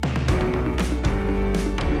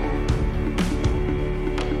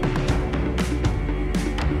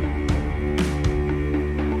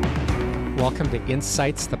Welcome to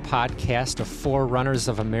Insights, the podcast of Forerunners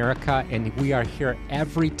of America, and we are here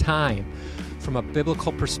every time from a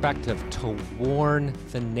biblical perspective to warn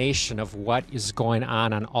the nation of what is going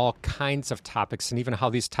on all kinds of topics, and even how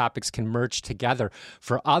these topics can merge together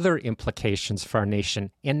for other implications for our nation.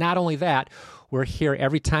 And not only that, we're here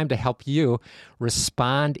every time to help you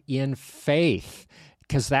respond in faith,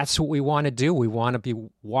 because that's what we want to do. We want to be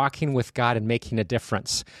walking with God and making a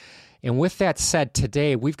difference. And with that said,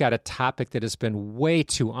 today we've got a topic that has been way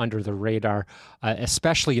too under the radar,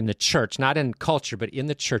 especially in the church, not in culture, but in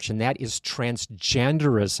the church, and that is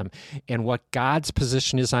transgenderism and what God's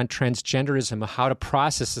position is on transgenderism, how to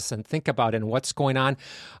process this and think about it, and what's going on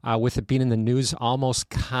with it being in the news almost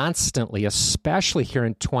constantly, especially here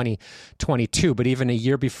in 2022. But even a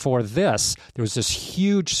year before this, there was this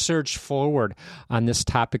huge surge forward on this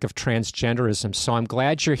topic of transgenderism. So I'm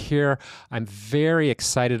glad you're here. I'm very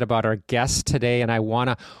excited about our guest today, and I want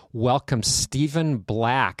to welcome Stephen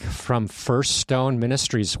Black from First Stone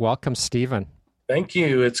Ministries. Welcome, Stephen. Thank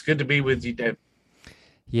you. It's good to be with you, Dave.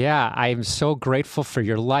 Yeah, I'm so grateful for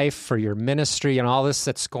your life, for your ministry, and all this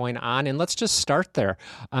that's going on. And let's just start there.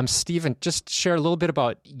 Stephen, just share a little bit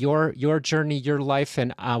about your journey, your life,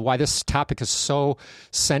 and why this topic is so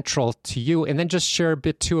central to you. And then just share a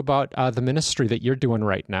bit, too, about the ministry that you're doing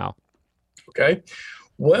right now. Okay.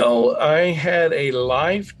 Well, I had a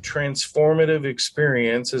life transformative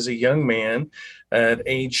experience as a young man at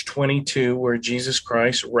age 22 where Jesus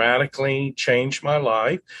Christ radically changed my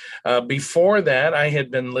life. Before that, I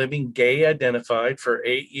had been living gay identified for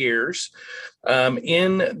 8 years.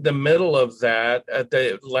 In the middle of that, at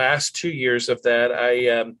the last 2 years of that,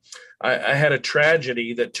 I had a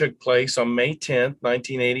tragedy that took place on May 10th,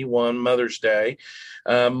 1981, Mother's Day.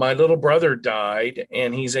 My little brother died,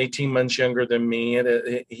 and he's 18 months younger than me,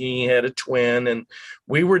 and he had a twin, and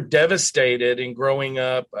we were devastated in growing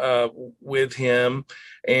up with him.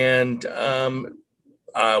 And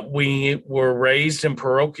we were raised in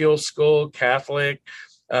parochial school, Catholic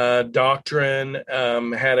doctrine,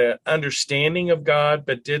 had an understanding of God,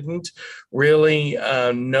 but didn't really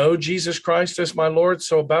know Jesus Christ as my Lord.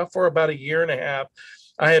 So for about a year and a half,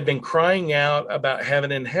 I had been crying out about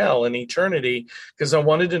heaven and hell and eternity because I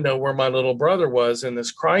wanted to know where my little brother was in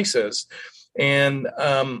this crisis. And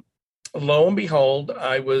lo and behold,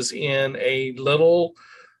 I was in a little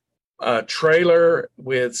trailer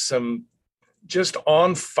with some just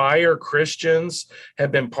on fire Christians,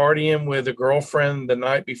 had been partying with a girlfriend the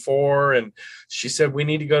night before. And she said, we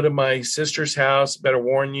need to go to my sister's house. Better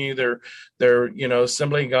warn you, they're,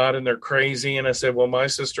 Assembly of God, and they're crazy. And I said, well, my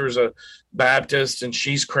sister's a Baptist and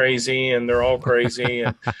she's crazy and they're all crazy.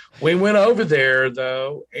 And we went over there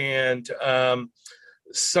though. And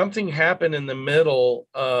something happened in the middle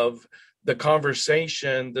of the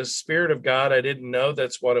conversation. The Spirit of God, I didn't know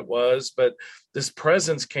that's what it was, but this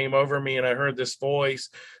presence came over me, and I heard this voice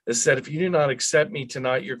that said, if you do not accept me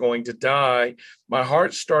tonight, you're going to die. My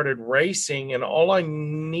heart started racing, and I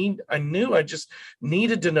knew I just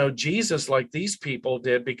needed to know Jesus like these people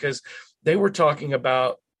did, because they were talking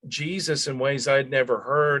about Jesus in ways I'd never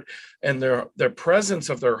heard, and their presence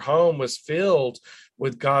of their home was filled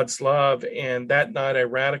with God's love. And that night I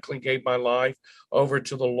radically gave my life over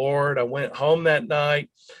to the Lord. I went home that night,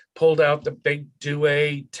 pulled out the big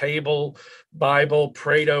Douay table Bible,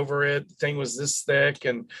 prayed over it. The thing was this thick,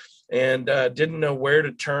 and didn't know where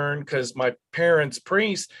to turn because my parents'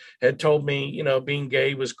 priest had told me, being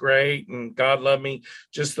gay was great and God loved me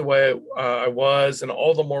just the way I was, and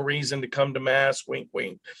all the more reason to come to Mass, wink,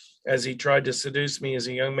 wink, as he tried to seduce me as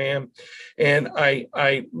a young man. And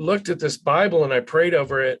I looked at this Bible and I prayed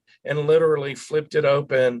over it and literally flipped it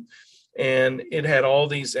open, and it had all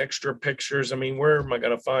these extra pictures. I mean, where am I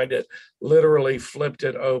going to find it? Literally flipped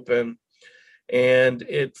it open, and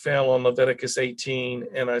it fell on Leviticus 18,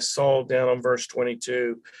 and I saw down on verse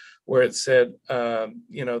 22 where it said, the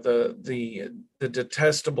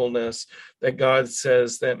detestableness that God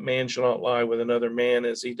says that man shall not lie with another man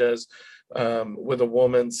as he does with a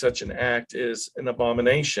woman. Such an act is an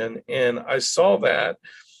abomination. And I saw that,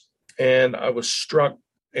 and I was struck,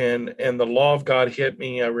 and the law of God hit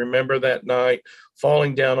me. I remember that night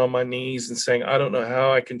falling down on my knees and saying, I don't know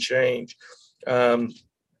how I can change.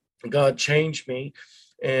 God changed me,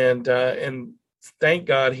 and thank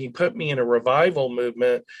God he put me in a revival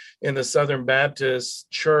movement in the Southern Baptist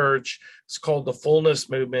Church. It's called the Fullness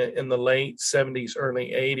Movement in the late 70s,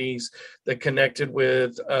 early 80s, that connected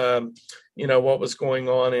with, what was going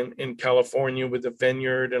on in California with the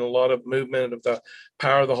Vineyard and a lot of movement of the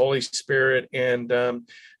power of the Holy Spirit. And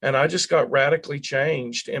I just got radically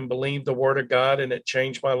changed and believed the word of God, and it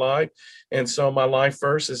changed my life. And so my life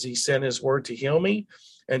verse is he sent his word to heal me.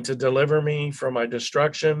 and to deliver me from my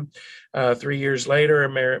destruction. 3 years later, I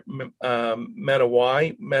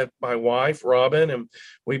met my wife, Robin, and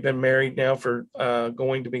we've been married now for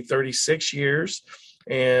going to be 36 years.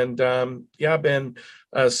 And I've been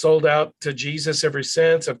sold out to Jesus ever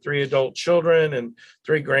since. I have 3 adult children and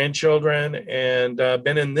 3 grandchildren, and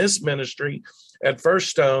been in this ministry at First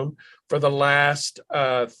Stone for the last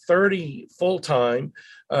 30 full-time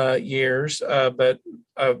years. But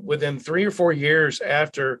within 3 or 4 years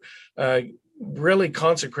after really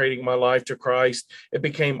consecrating my life to Christ, it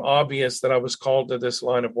became obvious that I was called to this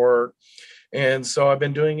line of work. And so I've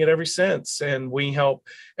been doing it ever since. And we help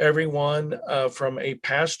everyone from a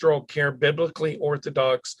pastoral care, biblically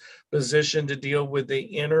orthodox position to deal with the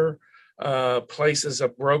inner places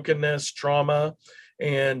of brokenness, trauma,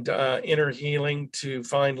 and inner healing, to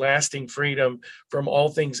find lasting freedom from all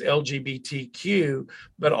things LGBTQ,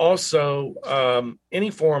 but also any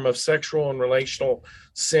form of sexual and relational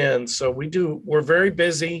sin. So we're very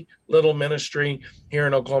busy little ministry here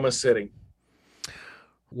in Oklahoma City.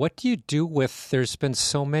 What do you do with, there's been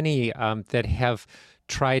so many that have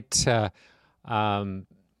tried to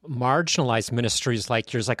marginalize ministries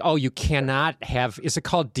like yours, like, oh, you cannot have, is it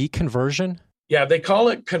called deconversion? Yeah, they call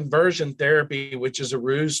it conversion therapy, which is a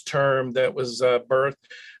ruse term that was birthed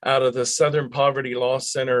out of the Southern Poverty Law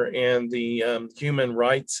Center and the Human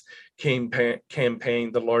Rights Campaign,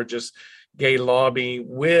 the largest gay lobby,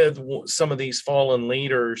 with some of these fallen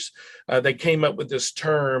leaders. They came up with this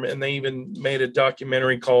term, and they even made a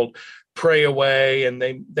documentary called Pray Away, and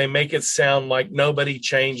they make it sound like nobody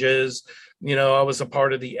changes. You know, I was a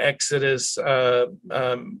part of the Exodus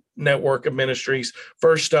network of ministries.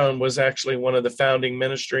 First Stone was actually one of the founding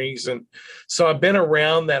ministries. And so I've been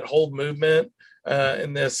around that whole movement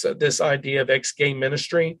and this idea of ex-gay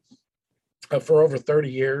ministry for over 30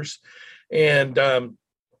 years. And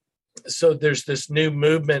so there's this new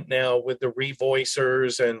movement now with the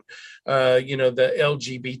Revoicers and, the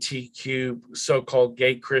LGBTQ so-called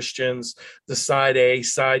gay Christians, the side A,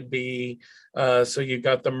 side B. So you've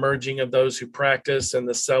got the merging of those who practice and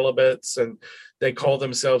the celibates, and they call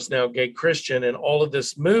themselves now gay Christian, and all of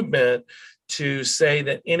this movement to say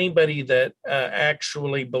that anybody that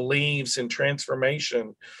actually believes in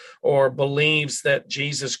transformation or believes that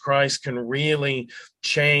Jesus Christ can really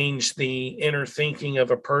change the inner thinking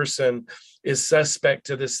of a person is suspect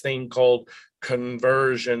to this thing called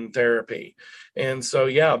conversion therapy. And so,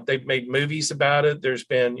 they've made movies about it. There's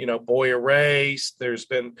been, Boy Erased, there's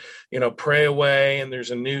been, Pray Away, and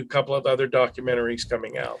there's a new couple of other documentaries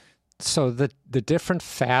coming out. So the different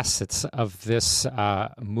facets of this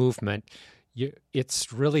movement,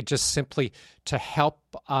 it's really just simply to help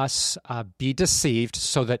us be deceived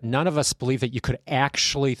so that none of us believe that you could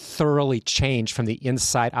actually thoroughly change from the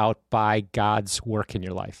inside out by God's work in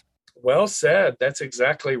your life. Well said. That's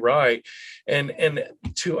exactly right. And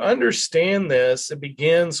to understand this, it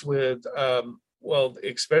begins with,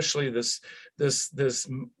 especially this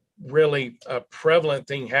really prevalent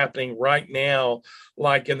thing happening right now,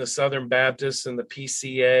 like in the Southern Baptists and the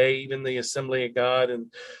PCA, even the Assembly of God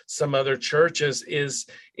and some other churches, is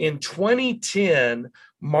in 2010,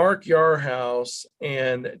 Mark Yarhouse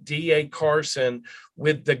and D.A. Carson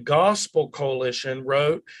with the Gospel Coalition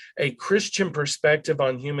wrote a Christian perspective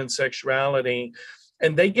on human sexuality.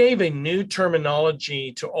 And they gave a new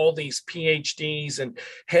terminology to all these PhDs and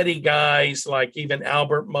heady guys like even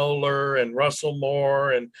Albert Mohler and Russell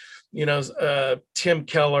Moore and, Tim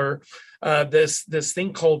Keller, this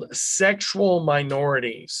thing called sexual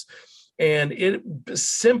minorities. And it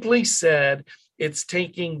simply said it's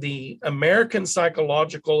taking the American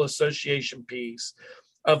Psychological Association piece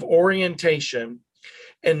of orientation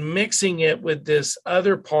and mixing it with this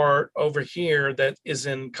other part over here that is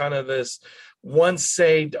in kind of this once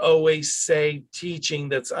saved, always saved teaching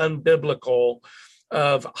that's unbiblical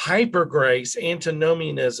of hyper grace,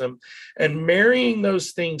 antinomianism, and marrying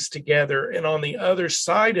those things together. And on the other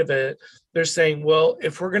side of it, they're saying, well,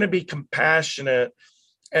 if we're going to be compassionate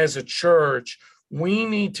as a church, we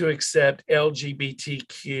need to accept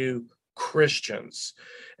LGBTQ Christians.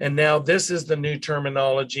 And now this is the new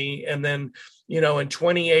terminology. And then, in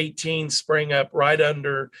 2018, sprang up right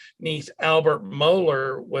underneath Albert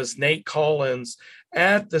Mohler was Nate Collins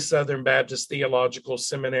at the Southern Baptist Theological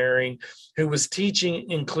Seminary, who was teaching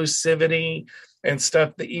inclusivity and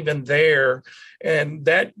stuff that even there. And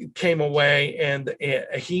that came away, and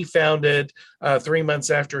he founded 3 months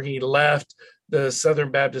after he left the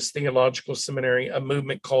Southern Baptist Theological Seminary, a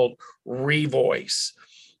movement called Revoice.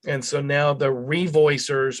 And so now the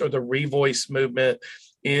Revoicers, or the Revoice movement,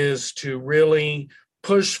 is to really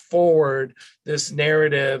push forward this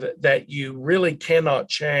narrative that you really cannot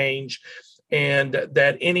change. and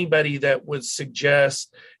that anybody that would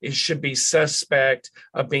suggest it should be suspect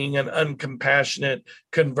of being an uncompassionate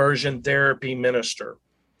conversion therapy minister.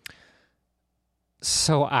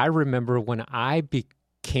 So I remember when I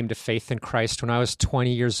came to faith in Christ when I was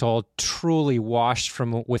 20 years old, truly washed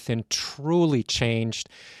from within, truly changed.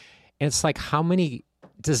 And it's like how many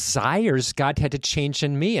desires God had to change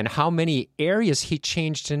in me and how many areas he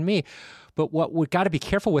changed in me. But what we've got to be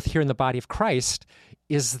careful with here in the body of Christ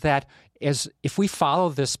is that if we follow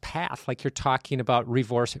this path, like you're talking about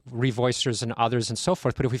revoicers and others and so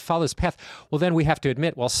forth, but if we follow this path, well, then we have to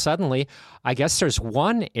admit, well, suddenly, I guess there's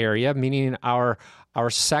one area, meaning our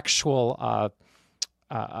sexual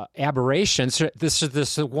aberrations. This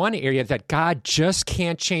is one area that God just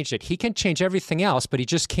can't change it. He can change everything else, but he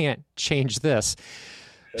just can't change this.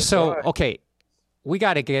 That's so, right. Okay, we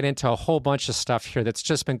got to get into a whole bunch of stuff here that's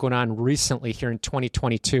just been going on recently here in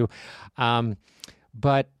 2022.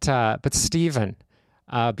 But Stephen,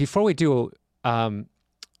 before we do,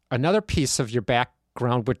 another piece of your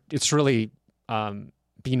background, but it's really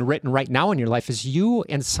being written right now in your life, is you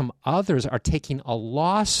and some others are taking a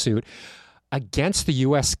lawsuit against the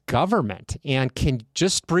U.S. government. And can you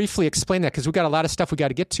just briefly explain that? Because we've got a lot of stuff we got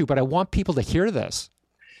to get to, but I want people to hear this.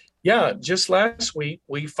 Yeah, just last week,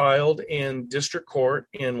 we filed in district court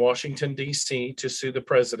in Washington, D.C. to sue the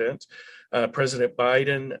president, President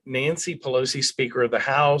Biden, Nancy Pelosi, Speaker of the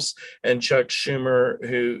House, and Chuck Schumer,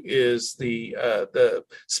 who is the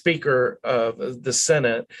Speaker of the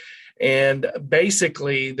Senate. And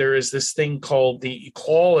basically, there is this thing called the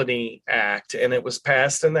Equality Act, and it was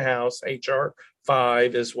passed in the House, H.R.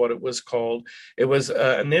 5 is what it was called. It was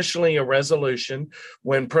initially a resolution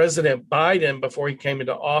when President Biden, before he came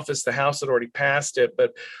into office, the House had already passed it.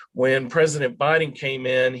 But when President Biden came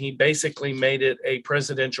in, he basically made it a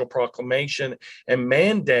presidential proclamation and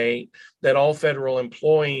mandate that all federal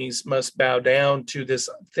employees must bow down to this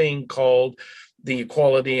thing called the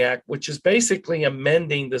Equality Act, which is basically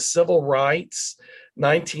amending the Civil Rights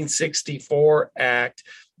 1964 Act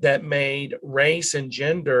that made race and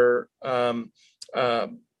gender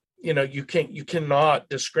you cannot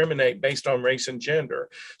discriminate based on race and gender.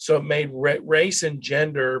 So it made race and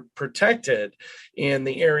gender protected in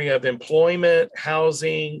the area of employment,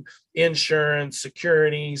 housing, insurance,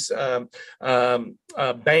 securities,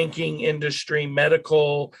 banking industry,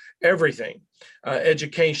 medical, everything,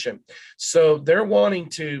 education. So they're wanting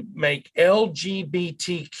to make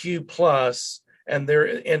LGBTQ plus, and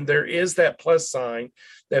there is that plus sign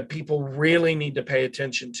that people really need to pay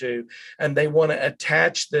attention to. And they want to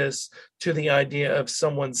attach this to the idea of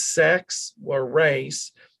someone's sex or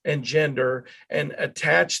race and gender and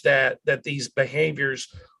attach that these behaviors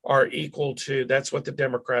are equal to. That's what the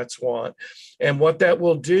Democrats want. And what that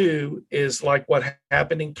will do is, like what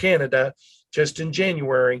happened in Canada just in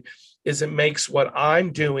January, is it makes what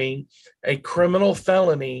I'm doing a criminal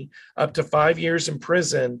felony up to 5 years in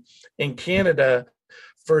prison in Canada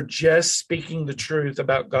for just speaking the truth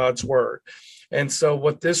about God's word. And so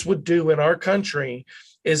what this would do in our country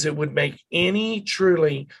is it would make any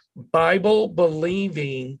truly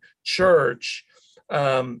Bible-believing church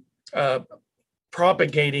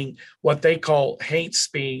propagating what they call hate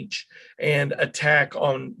speech and attack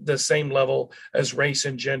on the same level as race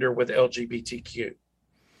and gender with LGBTQ.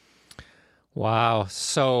 Wow.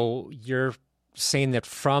 So you're saying that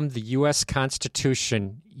from the U.S.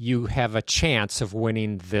 Constitution, you have a chance of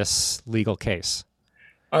winning this legal case?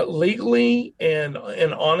 Legally and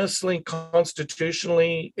honestly,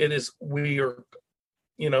 constitutionally, the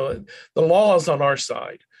law is on our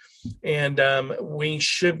side. And we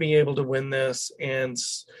should be able to win this and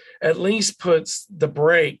at least puts the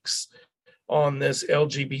brakes on this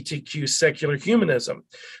LGBTQ secular humanism,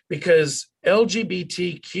 because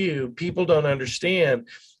LGBTQ, people don't understand,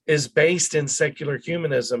 is based in secular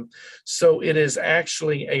humanism. So it is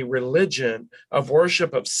actually a religion of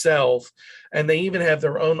worship of self. And they even have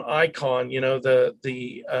their own icon,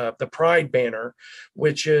 the pride banner,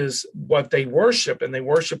 which is what they worship, and they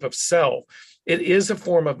worship of self. It is a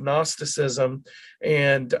form of Gnosticism.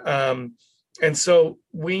 And so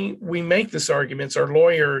we make this arguments, our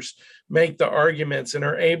lawyers make the arguments and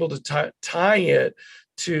are able to tie it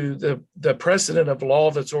to the precedent of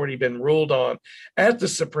law that's already been ruled on at the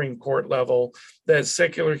Supreme Court level, that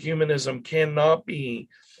secular humanism cannot be,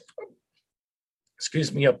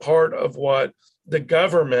 a part of what the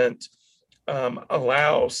government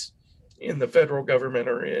allows in the federal government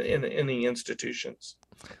or in any institutions.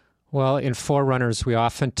 Well, in Forerunners, we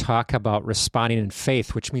often talk about responding in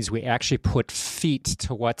faith, which means we actually put feet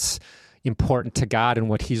to what's important to God and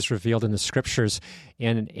what he's revealed in the scriptures.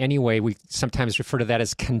 And anyway, we sometimes refer to that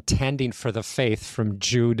as contending for the faith from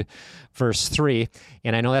Jude verse 3.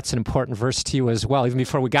 And I know that's an important verse to you as well. Even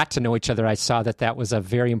before we got to know each other, I saw that that was a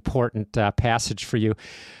very important passage for you.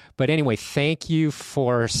 But anyway, thank you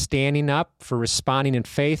for standing up, for responding in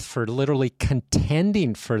faith, for literally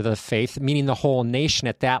contending for the faith, meaning the whole nation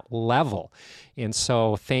at that level. And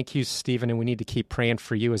so thank you, Stephen, and we need to keep praying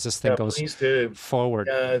for you as this thing goes forward.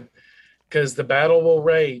 Because the battle will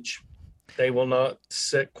rage. They will not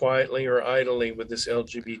sit quietly or idly with this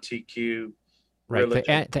LGBTQ right.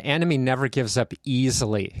 The enemy never gives up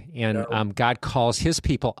easily. And God calls his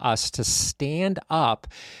people, us, to stand up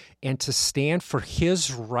and to stand for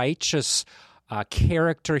his righteous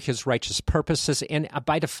character, his righteous purposes. And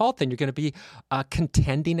by default, then you're going to be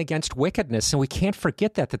contending against wickedness. And we can't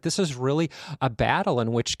forget that this is really a battle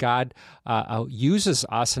in which God uses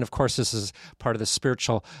us. And of course, this is part of the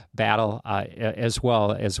spiritual battle as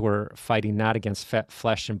well, as we're fighting not against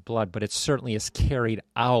flesh and blood, but it certainly is carried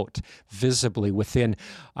out visibly within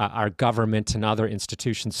our government and other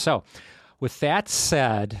institutions. So with that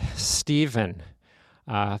said, Stephen,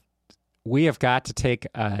 we have got to take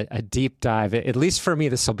a deep dive. At least for me,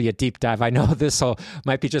 this will be a deep dive. I know this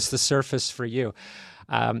might be just the surface for you.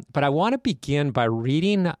 But I want to begin by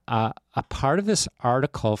reading a part of this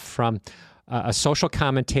article from a social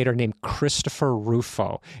commentator named Christopher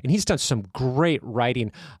Rufo. And he's done some great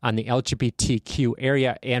writing on the LGBTQ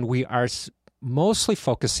area, and we are mostly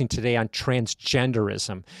focusing today on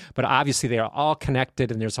transgenderism. But obviously, they are all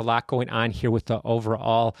connected, and there's a lot going on here with the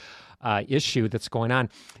overall issue that's going on.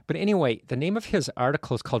 But anyway, the name of his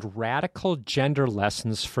article is called Radical Gender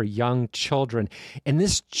Lessons for Young Children. And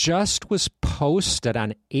this just was posted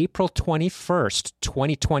on April 21st,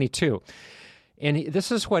 2022. And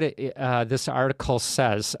this is what this article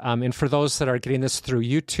says. And for those that are getting this through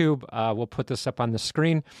YouTube, we'll put this up on the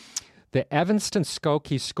screen. The Evanston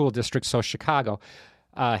Skokie School District, so Chicago,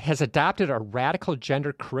 has adopted a radical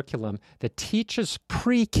gender curriculum that teaches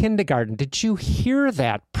pre-kindergarten. Did you hear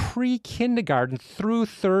that? Pre-kindergarten through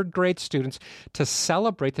third grade students to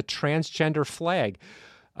celebrate the transgender flag.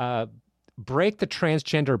 Break the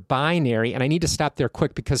transgender binary, and I need to stop there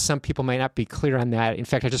quick because some people might not be clear on that. In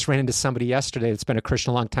fact, I just ran into somebody yesterday that's been a Christian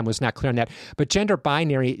a long time, was not clear on that. But gender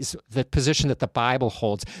binary is the position that the Bible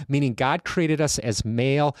holds, meaning God created us as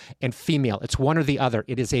male and female. It's one or the other.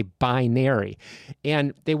 It is a binary.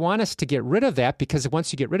 And they want us to get rid of that because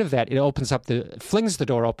once you get rid of that, it flings the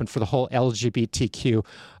door open for the whole LGBTQ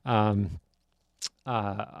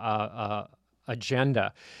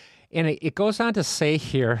agenda. And it goes on to say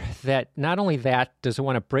here that not only that does it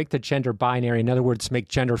want to break the gender binary, in other words, make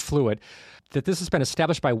gender fluid, that this has been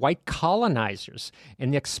established by white colonizers.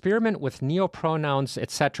 And the experiment with neopronouns,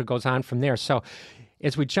 etc., goes on from there. So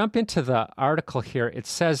as we jump into the article here, it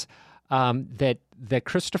says that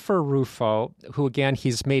Christopher Rufo, who, again,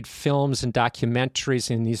 he's made films and documentaries,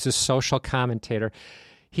 and he's a social commentator,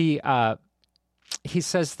 he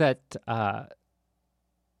says that I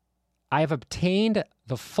have obtained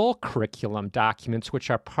the full curriculum documents, which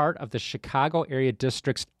are part of the Chicago Area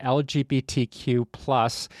District's LGBTQ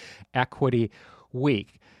plus Equity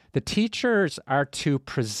Week. The teachers are to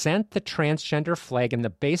present the transgender flag and the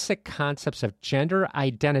basic concepts of gender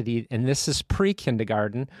identity, and this is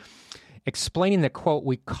pre-kindergarten, explaining that, quote,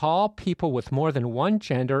 we call people with more than one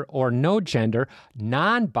gender or no gender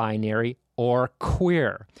non-binary or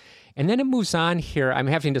queer. And then it moves on here. I'm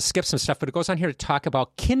having to skip some stuff, but it goes on here to talk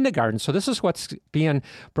about kindergarten. So this is what's being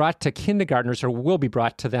brought to kindergartners, or will be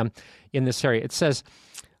brought to them in this area. It says,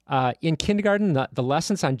 in kindergarten, the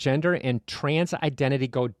lessons on gender and trans identity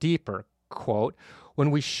go deeper. Quote, when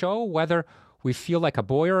we show whether we feel like a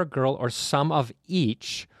boy or a girl or some of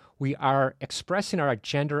each, we are expressing our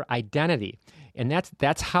gender identity. And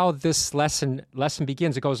that's how this lesson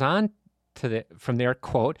begins. It goes on from there,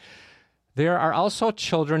 quote, there are also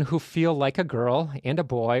children who feel like a girl and a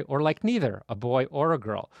boy, or like neither, a boy or a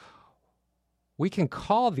girl. We can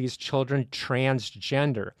call these children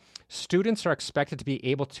transgender. Students are expected to be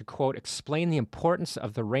able to, quote, explain the importance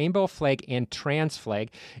of the rainbow flag and trans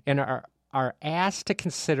flag, and are asked to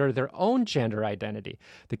consider their own gender identity.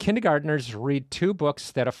 The kindergartners read 2 books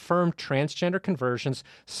that affirm transgender conversions,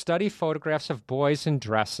 study photographs of boys in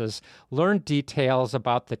dresses, learn details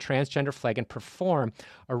about the transgender flag, and perform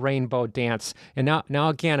a rainbow dance. And now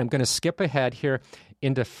again, I'm going to skip ahead here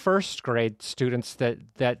into first grade students that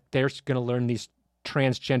they're going to learn these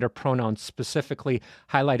transgender pronouns. Specifically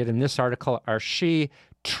highlighted in this article are she,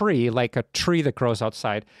 tree, like a tree that grows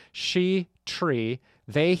outside, she, tree,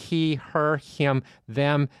 they, he, her, him,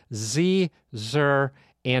 them, z, zer,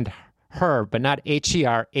 and her, but not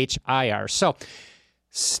Herhir. So,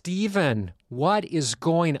 Stephen, what is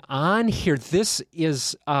going on here? This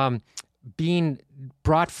is being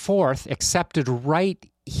brought forth, accepted right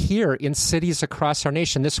here in cities across our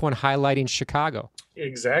nation, this one highlighting Chicago.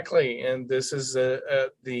 Exactly. And this is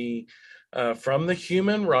the from the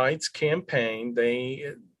Human Rights Campaign.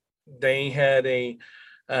 They had a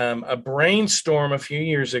brainstorm a few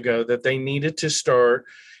years ago that they needed to start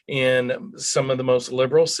in some of the most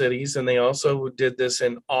liberal cities. And they also did this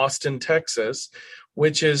in Austin, Texas,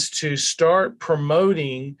 which is to start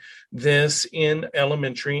promoting this in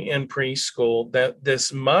elementary and preschool, that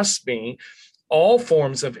this must be all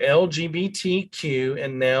forms of LGBTQ,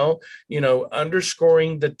 and now,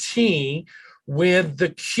 underscoring the T with the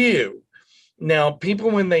Q. Now,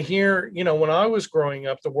 people, when they hear, when I was growing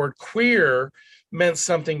up, the word queer meant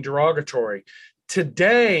something derogatory.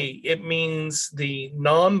 Today, it means the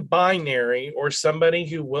non-binary, or somebody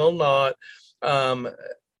who will not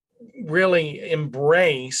really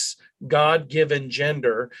embrace God-given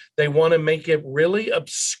gender. They want to make it really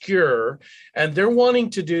obscure, and they're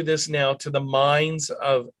wanting to do this now to the minds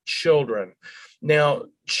of children. Now,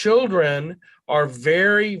 children are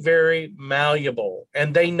very, very malleable,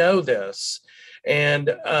 and they know this.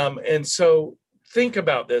 And so think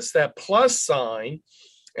about this, that plus sign,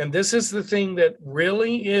 and this is the thing that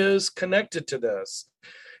really is connected to this,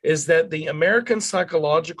 is that the American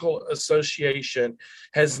Psychological Association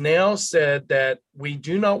has now said that we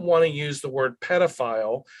do not want to use the word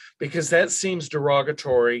pedophile because that seems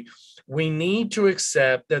derogatory. We need to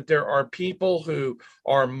accept that there are people who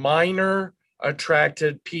are minor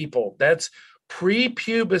attracted people. That's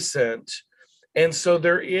prepubescent. And so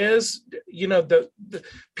there is, the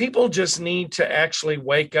people just need to actually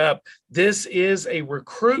wake up. This is a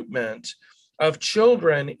recruitment of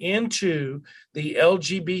children into the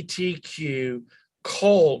LGBTQ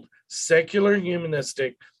cold, secular,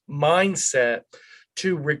 humanistic mindset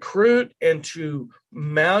to recruit and to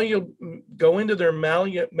go into their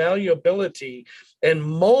malleability and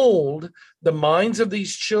mold the minds of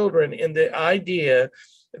these children in the idea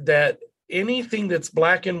that anything that's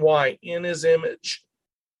black and white in his image,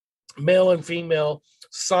 male and female,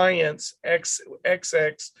 science,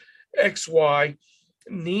 XX, XY,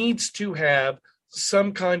 needs to have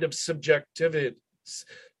some kind of subjectivity,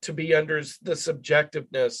 to be under the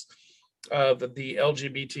subjectiveness of the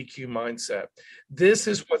LGBTQ mindset. This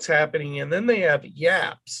is what's happening. And then they have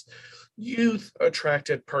YAPs, youth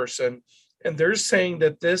attracted person. And they're saying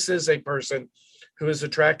that this is a person who is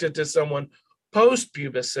attracted to someone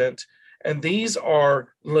post-pubescent. And these are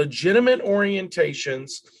legitimate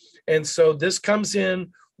orientations. And so this comes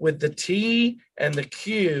in with the T and the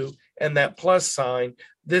Q and that plus sign.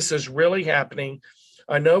 This is really happening.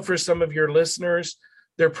 I know for some of your listeners,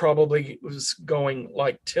 they're probably going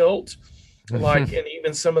like tilt, like, and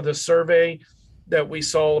even some of the survey that we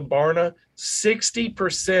saw in Barna,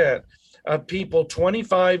 60% of people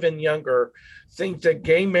 25 and younger think that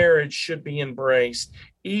gay marriage should be embraced,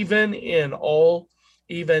 even in all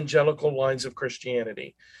evangelical lines of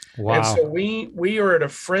Christianity. Wow. And so we are at a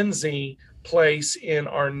frenzy place in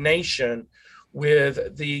our nation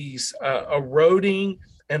with these eroding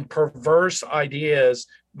and perverse ideas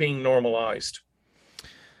being normalized.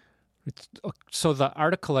 So the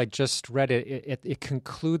article I just read, it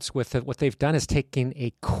concludes with what they've done is taking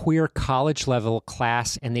a queer college level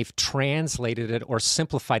class and they've translated it or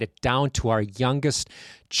simplified it down to our youngest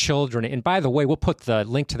children. And by the way, we'll put the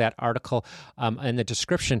link to that article in the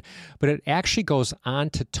description, but it actually goes on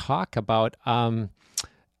to talk about up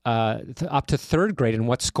to third grade and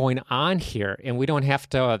what's going on here. And we don't have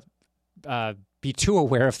to be too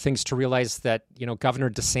aware of things to realize that, Governor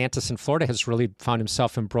DeSantis in Florida has really found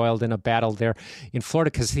himself embroiled in a battle there in Florida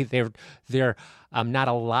because they're not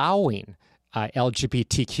allowing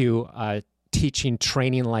LGBTQ teaching,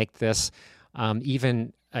 training like this,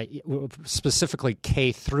 even specifically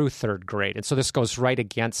K through third grade. And so this goes right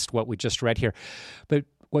against what we just read here. But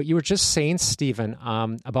what you were just saying, Stephen,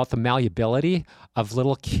 about the malleability of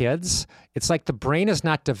little kids, it's like the brain is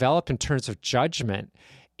not developed in terms of judgment.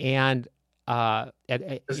 And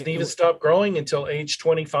doesn't even stop growing until age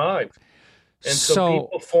 25. And so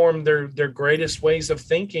people form their greatest ways of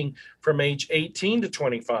thinking from age 18 to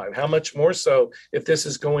 25. How much more so if this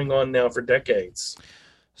is going on now for decades?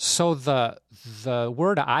 So the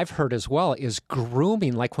word I've heard as well is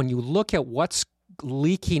grooming. Like when you look at what's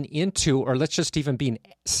leaking into, or let's just even being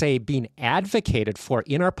advocated for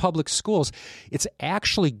in our public schools, it's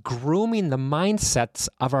actually grooming the mindsets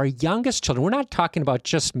of our youngest children. We're not talking about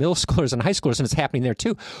just middle schoolers and high schoolers, and it's happening there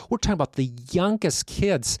too. We're talking about the youngest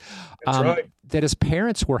kids. That's right. that as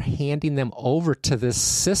parents, we're handing them over to this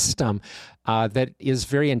system that is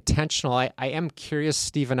very intentional. I am curious,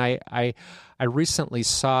 Stephen. I recently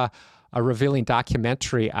saw a revealing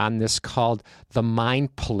documentary on this called The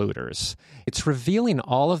Mind Polluters. It's revealing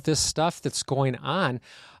all of this stuff that's going on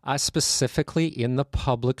specifically in the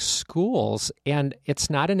public schools. And it's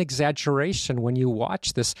not an exaggeration when you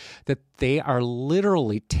watch this, that they are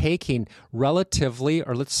literally taking relatively,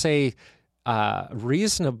 or let's say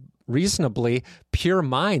reasonably pure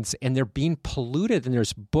minds, and they're being polluted, and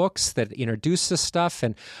there's books that introduce this stuff,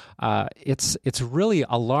 and it's really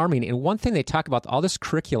alarming. And one thing they talk about, all this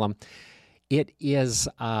curriculum, it is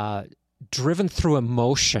driven through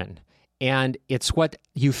emotion, and it's what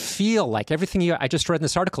you feel like. Everything I just read in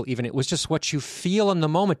this article, even, it was just what you feel in the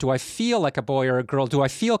moment. Do I feel like a boy or a girl? Do I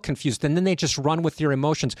feel confused? And then they just run with your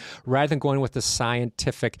emotions rather than going with the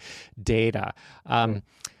scientific data.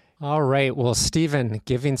 All right. Well, Stephen,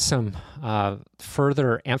 giving some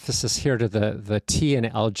further emphasis here to the T in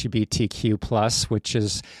LGBTQ plus, which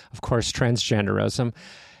is, of course, transgenderism.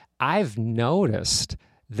 I've noticed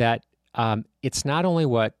that it's not only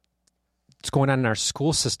what's going on in our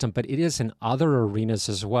school system, but it is in other arenas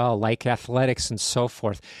as well, like athletics and so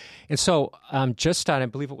forth. And so just on, I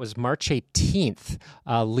believe it was March 18th,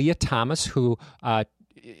 Leah Thomas, who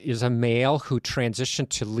is a male who transitioned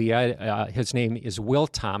to Leah. His name is Will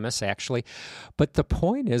Thomas, actually. But the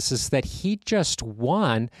point is that he just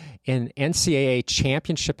won an NCAA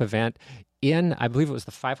championship event in, I believe it was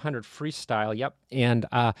the 500 freestyle. Yep. And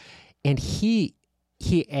he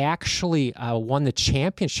actually won the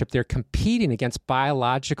championship. They're competing against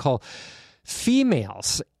biological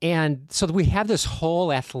females. And so we have this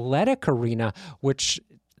whole athletic arena, which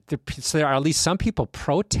so there are at least some people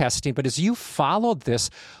protesting. But as you followed this,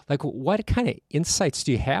 like, what kind of insights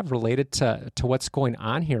do you have related to what's going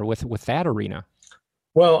on here with that arena?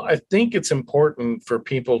 Well, I think it's important for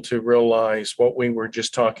people to realize what we were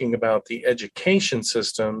just talking about, the education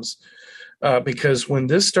systems, because when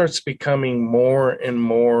this starts becoming more and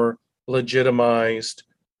more legitimized,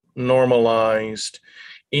 normalized,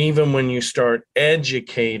 even when you start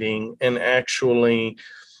educating and actually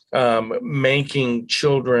making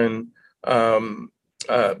children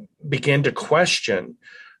begin to question,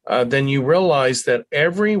 then you realize that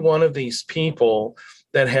every one of these people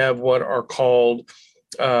that have what are called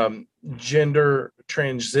gender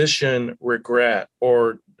transition regret,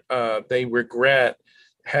 or they regret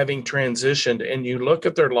having transitioned, and you look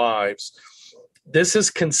at their lives, this is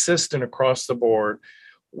consistent across the board,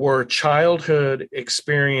 were childhood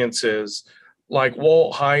experiences like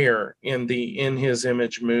Walt Heyer in his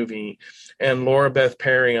Image movie, and Laura Beth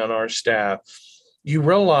Perry on our staff. You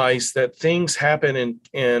realize that things happen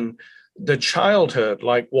in the childhood,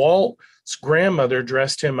 like Walt's grandmother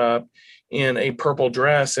dressed him up in a purple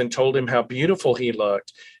dress and told him how beautiful he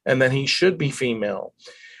looked and that he should be female.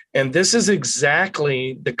 And this is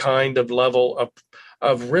exactly the kind of level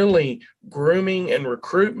of really grooming and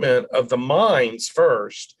recruitment of the minds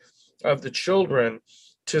first of the children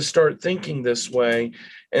to start thinking this way.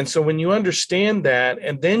 And so when you understand that,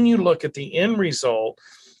 and then you look at the end result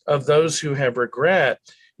of those who have regret,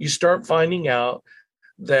 you start finding out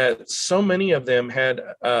that so many of them had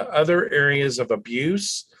other areas of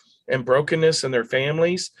abuse and brokenness in their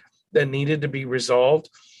families that needed to be resolved.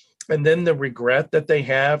 And then the regret that they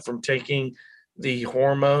have from taking the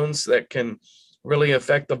hormones that can really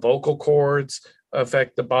affect the vocal cords,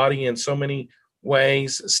 affect the body in so many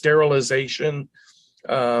ways, sterilization,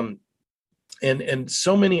 and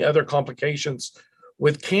so many other complications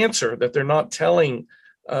with cancer that they're not telling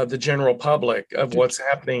the general public of what's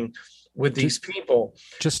happening with these people.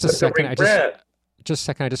 Just a second. I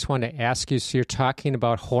just want to ask you, so you're talking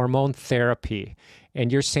about hormone therapy,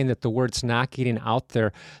 and you're saying that the word's not getting out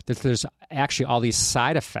there, that there's actually all these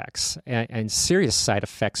side effects and serious side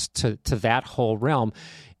effects to that whole realm.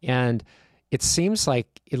 And it seems like,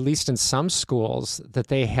 at least in some schools, that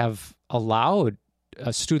they have allowed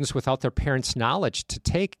students without their parents' knowledge to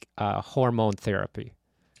take hormone therapy.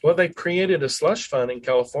 Well, they created a slush fund in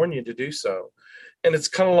California to do so. And it's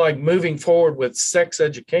kind of like moving forward with sex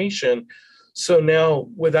education. So now,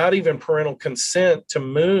 without even parental consent, to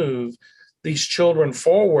move these children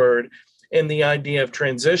forward in the idea of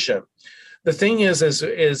transition. The thing is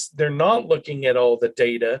they're not looking at all the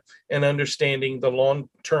data and understanding the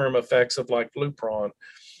long-term effects of, like, Lupron,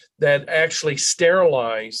 that actually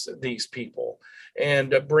sterilize these people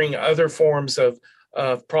and bring other forms of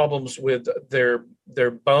problems with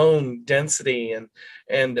their bone density and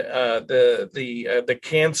the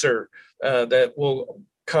cancer that will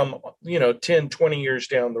come 10, 20 years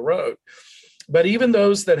down the road. But even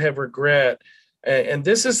those that have regret And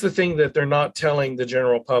this is the thing that they're not telling the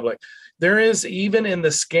general public. There is, even in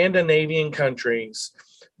the Scandinavian countries,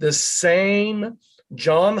 the same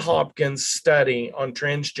John Hopkins study on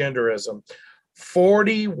transgenderism,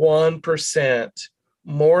 41%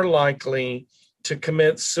 more likely to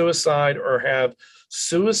commit suicide or have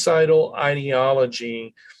suicidal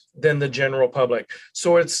ideology than the general public.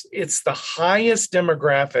 So it's the highest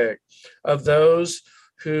demographic of those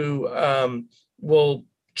who will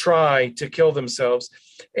try to kill themselves.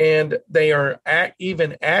 And they are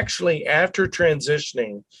even actually, after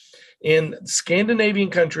transitioning, in Scandinavian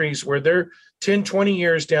countries where they're 10, 20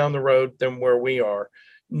 years down the road than where we are,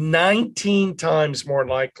 19 times more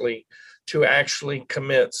likely to actually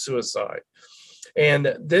commit suicide.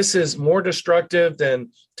 And this is more destructive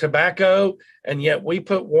than tobacco. And yet we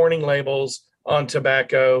put warning labels on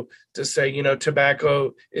tobacco to say,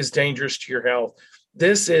 tobacco is dangerous to your health.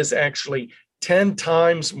 This is actually 10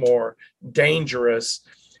 times more dangerous.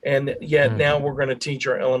 And yet now we're going to teach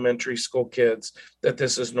our elementary school kids that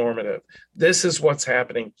this is normative. This is what's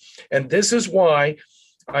happening. And this is why,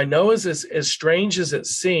 I know as strange as it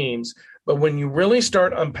seems, but when you really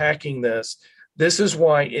start unpacking this is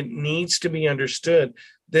why it needs to be understood.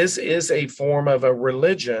 This is a form of a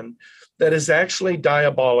religion that is actually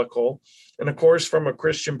diabolical. And of course, from a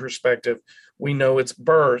Christian perspective, we know it's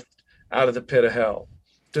birthed out of the pit of hell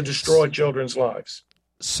to destroy children's lives.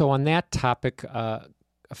 So on that topic, a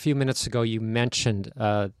few minutes ago, you mentioned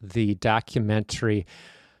the documentary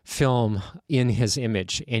film In His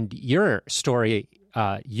Image, and your story,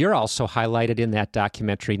 you're also highlighted in that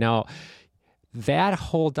documentary. Now, that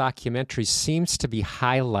whole documentary seems to be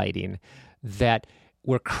highlighting that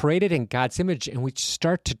we're created in God's image, and we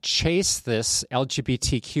start to chase this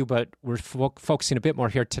LGBTQ, but we're focusing a bit more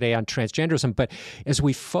here today on transgenderism. But as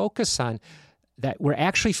we focus on that, we're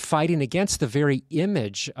actually fighting against the very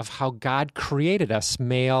image of how God created us,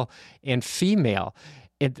 male and female.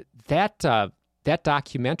 And that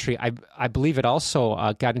documentary, I believe it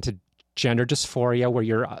also got into gender dysphoria, where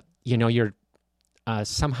you're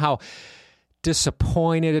somehow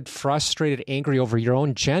disappointed, frustrated, angry over your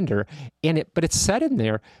own gender. But it's said in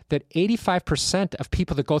there that 85% of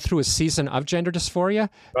people that go through a season of gender dysphoria,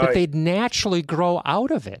 that they'd naturally grow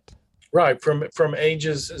out of it. Right. From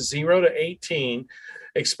ages 0 to 18,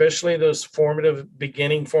 especially those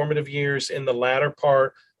formative years in the latter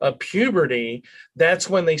part of puberty, that's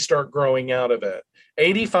when they start growing out of it.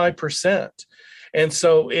 85%. And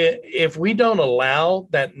so if we don't allow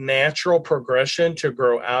that natural progression to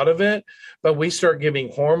grow out of it, but we start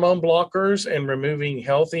giving hormone blockers and removing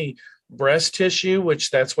healthy breast tissue,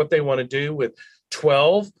 which that's what they want to do with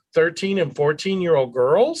 12, 13, and 14-year-old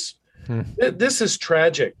girls, this is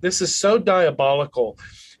tragic. This is so diabolical.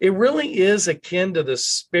 It really is akin to the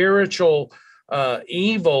spiritual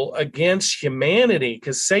evil against humanity,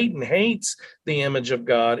 because Satan hates the image of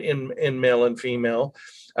God in male and female.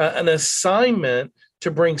 An assignment to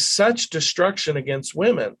bring such destruction against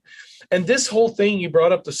women. And this whole thing, you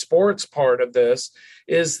brought up the sports part of this,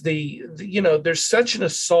 is there's such an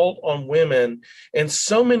assault on women in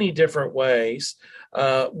so many different ways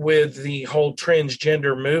with the whole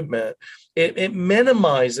transgender movement. It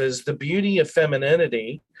minimizes the beauty of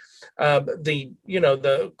femininity. Of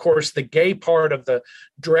course, the gay part of the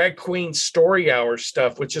drag queen story hour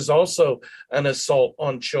stuff, which is also an assault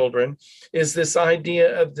on children, is this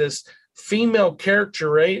idea of this female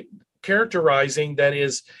characterizing that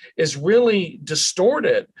is really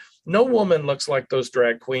distorted. No woman looks like those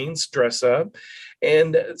drag queens dress up.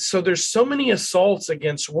 And so there's so many assaults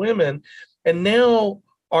against women. And now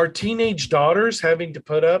our teenage daughters having to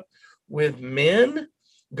put up with men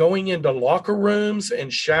going into locker rooms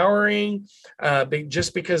and showering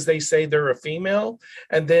just because they say they're a female,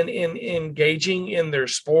 and then engaging in their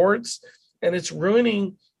sports, and it's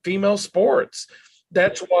ruining female sports.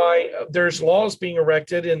 That's why there's laws being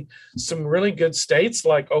erected in some really good states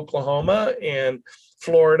like Oklahoma and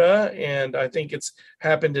Florida, and I think it's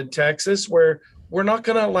happened in Texas, where we're not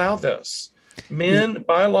going to allow this.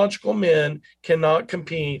 Biological men cannot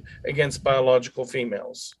compete against biological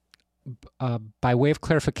females. By way of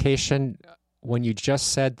clarification, when you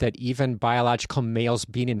just said that even biological males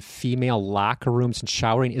being in female locker rooms and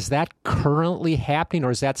showering, is that currently happening, or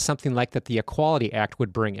is that something like that the Equality Act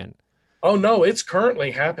would bring in? Oh, no, it's currently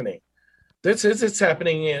happening. It's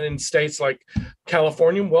happening in states like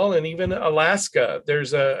California, and even Alaska.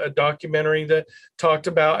 There's a documentary that talked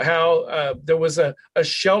about how there was a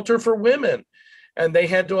shelter for women, and they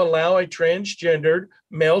had to allow a transgendered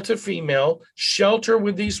male to female shelter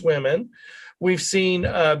with these women, We've seen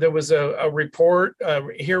there was a report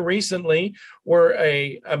here recently where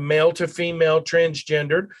a male to female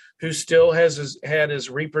transgendered who still had his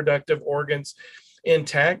reproductive organs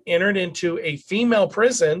intact entered into a female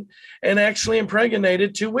prison and actually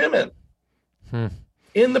impregnated 2 women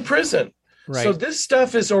in the prison. Right. So this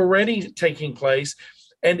stuff is already taking place.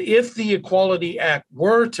 And if the Equality Act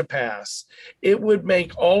were to pass, it would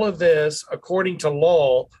make all of this, according to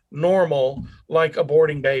law, normal, like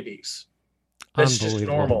aborting babies. That's just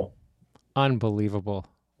normal. Unbelievable.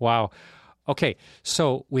 Wow. Okay,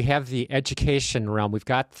 so we have the education realm. We've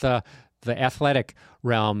got the athletic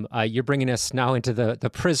realm. You're bringing us now into the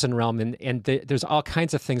prison realm, and there's all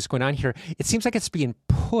kinds of things going on here. It seems like it's being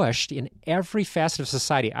pushed in every facet of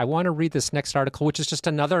society. I want to read this next article, which is just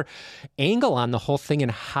another angle on the whole thing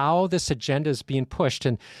and how this agenda is being pushed.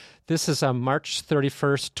 And this is a March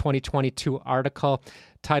 31st, 2022 article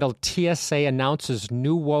titled TSA Announces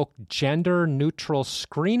New Woke Gender-Neutral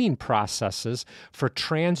Screening Processes for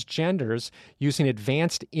Transgenders Using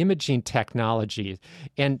Advanced Imaging Technology.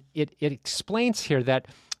 And it explains here that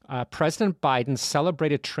President Biden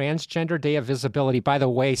celebrated Transgender Day of Visibility. By the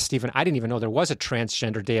way, Stephen, I didn't even know there was a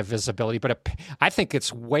Transgender Day of Visibility, but I think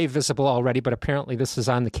it's way visible already, but apparently this is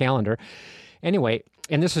on the calendar. Anyway,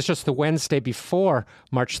 and this is just the Wednesday before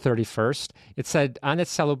March 31st. It said on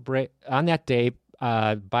that day,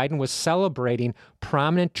 Biden was celebrating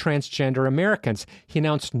prominent transgender Americans. He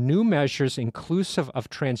announced new measures inclusive of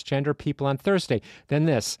transgender people on Thursday. Then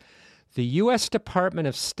this, the U.S. Department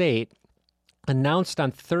of State announced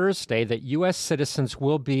on Thursday that U.S. citizens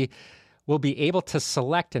will be able to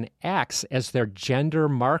select an X as their gender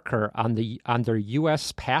marker on their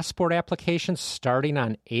U.S. passport application starting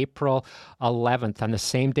on April 11th. On the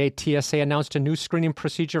same day, TSA announced a new screening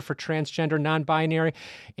procedure for transgender, non-binary,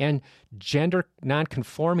 and gender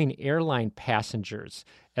non-conforming airline passengers,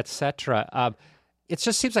 etc. It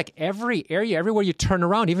just seems like every area, everywhere you turn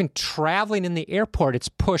around, even traveling in the airport, it's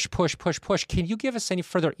push, push, push, push. Can you give us any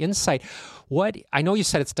further insight? I know you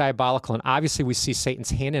said it's diabolical, and obviously we see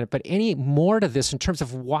Satan's hand in it, but any more to this in terms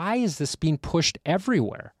of why is this being pushed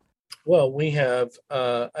everywhere? Well, we have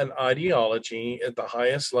an ideology at the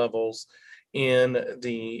highest levels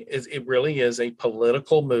it really is a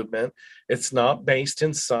political movement. It's not based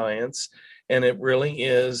in science. And it really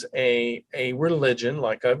is a religion,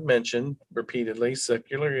 like I've mentioned repeatedly,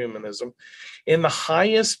 secular humanism, in the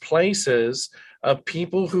highest places of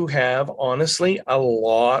people who have, honestly, a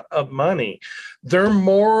lot of money. Their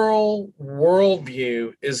moral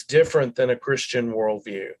worldview is different than a Christian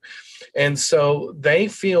worldview. And so they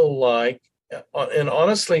feel like, and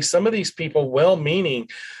honestly, some of these people, well-meaning,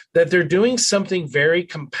 that they're doing something very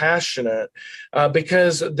compassionate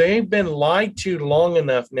because they've been lied to long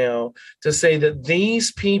enough now to say that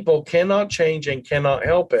these people cannot change and cannot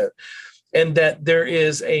help it. And that there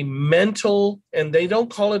is a mental, and they don't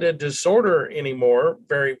call it a disorder anymore,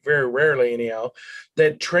 very, very rarely anyhow,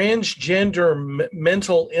 that transgender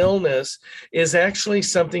mental illness is actually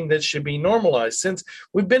something that should be normalized. Since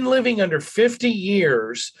we've been living under 50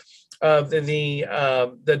 years of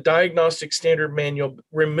the Diagnostic Standard Manual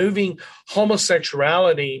removing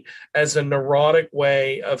homosexuality as a neurotic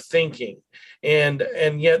way of thinking. And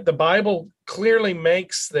yet the Bible clearly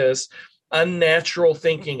makes this unnatural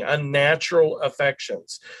thinking, unnatural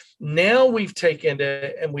affections. Now we've taken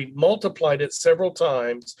it and we've multiplied it several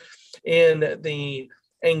times in the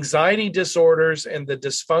anxiety disorders and the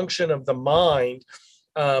dysfunction of the mind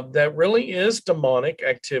that really is demonic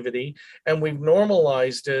activity, and we've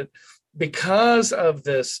normalized it because of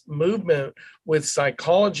this movement with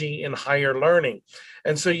psychology and higher learning.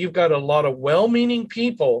 And so you've got a lot of well-meaning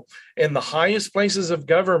people in the highest places of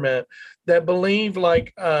government that believe,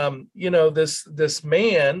 like, this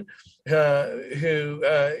man who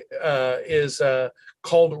is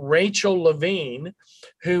called Rachel Levine,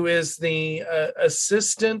 who is the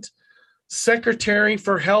assistant secretary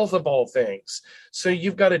for health of all things. So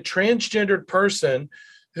you've got a transgendered person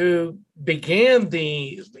who began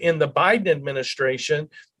in the Biden administration,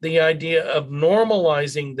 the idea of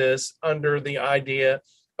normalizing this under the idea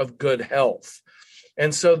of good health.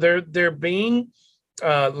 And so they're being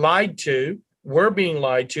lied to. We're being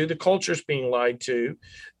lied to. The culture's being lied to,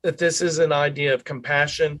 that this is an idea of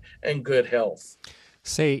compassion and good health.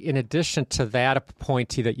 Say, in addition to that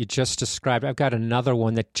appointee that you just described, I've got another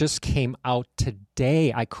one that just came out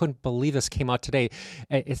today. I couldn't believe this came out today.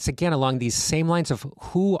 It's, again, along these same lines of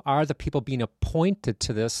who are the people being appointed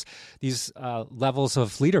to these levels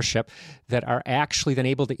of leadership that are actually then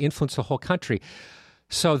able to influence the whole country.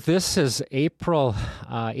 So this is April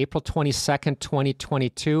 22nd,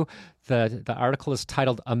 2022. The article is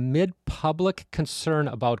titled, "Amid Public Concern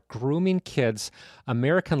About Grooming Kids,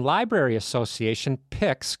 American Library Association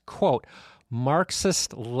Picks, quote,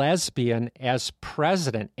 Marxist lesbian as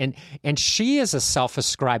president." And she is a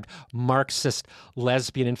self-ascribed Marxist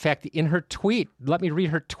lesbian. In fact, in her tweet, let me read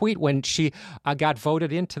her tweet when she got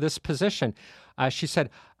voted into this position. She said,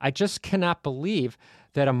 "I just cannot believe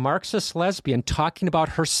that a Marxist lesbian talking about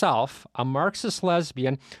herself, a Marxist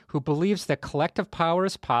lesbian who believes that collective power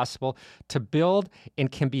is possible to build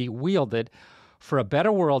and can be wielded for a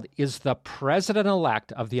better world, is the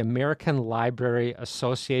president-elect of the American Library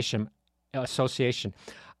Association.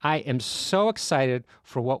 I am so excited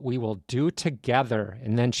for what we will do together."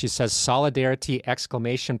 And then she says, "Solidarity!"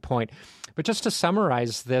 exclamation point. But just to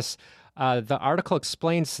summarize this, the article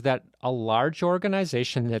explains that a large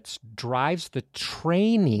organization that drives the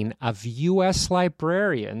training of U.S.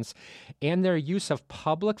 librarians and their use of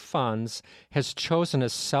public funds has chosen a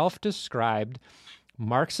self-described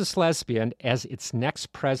Marxist lesbian as its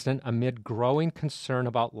next president amid growing concern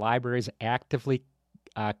about libraries actively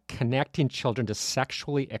connecting children to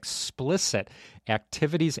sexually explicit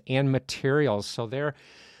activities and materials. So there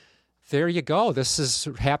you go. This is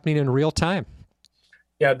happening in real time.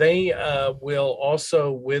 Yeah, they will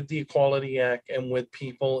also, with the Equality Act and with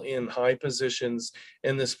people in high positions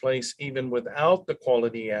in this place, even without the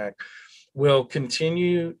Equality Act, will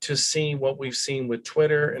continue to see what we've seen with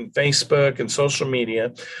Twitter and Facebook and social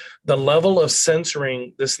media. The level of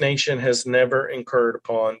censoring this nation has never incurred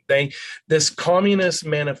upon. This communist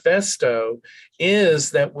manifesto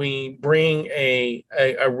is that we bring a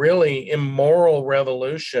really immoral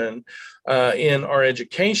revolution in our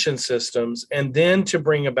education systems, and then to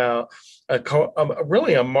bring about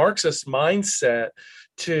really a Marxist mindset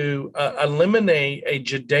to eliminate a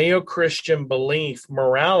Judeo-Christian belief,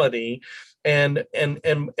 morality, and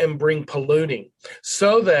bring polluting,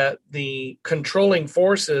 so that the controlling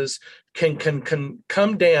forces can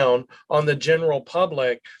come down on the general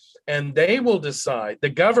public, and they will decide, the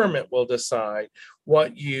government will decide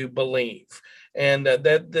what you believe. And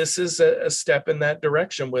that this is a step in that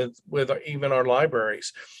direction with even our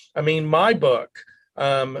libraries. I mean, my book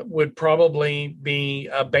would probably be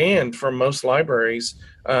banned from most libraries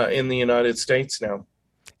in the United States now.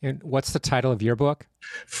 And what's the title of your book?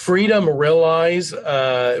 Freedom Realize,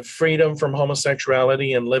 Freedom from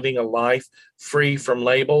Homosexuality and Living a Life Free from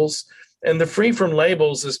Labels. And the free from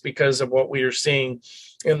labels is because of what we are seeing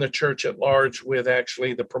in the church at large with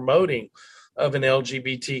actually the promoting of an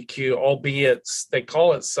LGBTQ, albeit they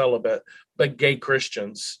call it celibate, but gay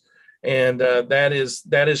Christians. And that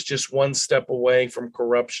is just one step away from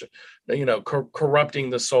corruption, corrupting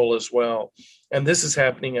the soul as well. And this is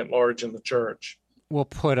happening at large in the church. We'll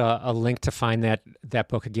put a link to find that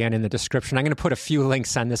book again in the description. I'm going to put a few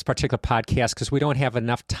links on this particular podcast because we don't have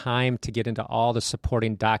enough time to get into all the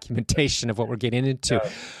supporting documentation of what we're getting into. Yeah.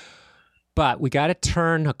 But we got to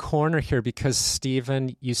turn a corner here because,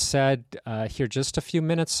 Stephen, you said here just a few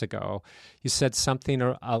minutes ago, you said something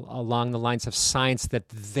along the lines of science, that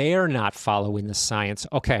they're not following the science.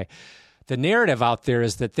 Okay, the narrative out there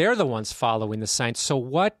is that they're the ones following the science. So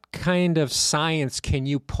what kind of science can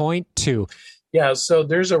you point to? Yeah, so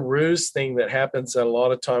there's a ruse thing that happens a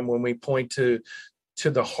lot of time when we point to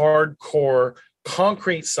the hardcore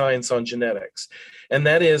concrete science on genetics. And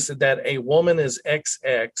that is that a woman is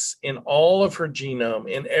XX in all of her genome,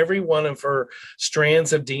 in every one of her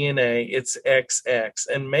strands of DNA, it's XX,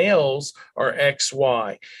 and males are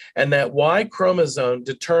XY. And that Y chromosome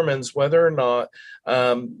determines whether or not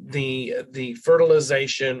the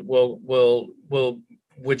fertilization will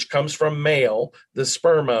which comes from male, the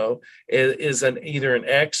spermo, is either an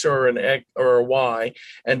X or a Y,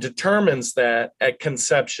 and determines that at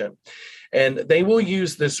conception. And they will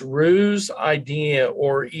use this ruse idea,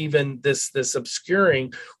 or even this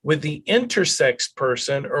obscuring with the intersex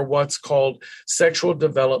person, or what's called sexual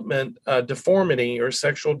development deformity or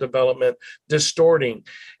sexual development distorting.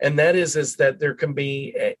 And that is that there can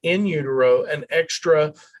be in utero an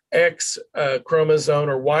extra X chromosome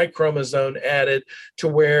or Y chromosome added to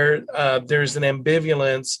where there's an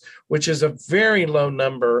ambivalence, which is a very low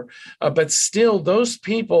number, but still those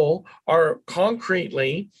people are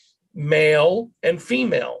concretely male and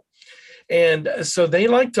female. And so they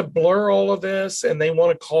like to blur all of this, and they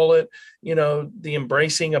want to call it, the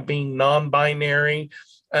embracing of being non-binary.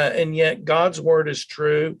 And yet God's word is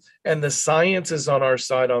true, and the science is on our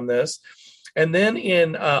side on this. And then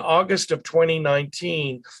in August of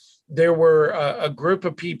 2019, there were a group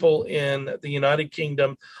of people in the United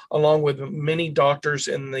Kingdom, along with many doctors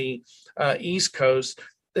in the East Coast,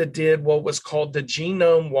 that did what was called the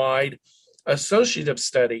genome-wide associative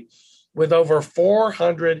study with over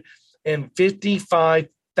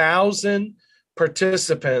 455,000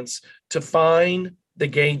 participants to find the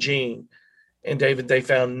gay gene. And David, they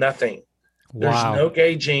found nothing. Wow. There's no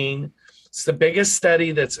gay gene. It's the biggest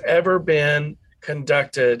study that's ever been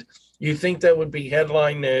conducted. You think that would be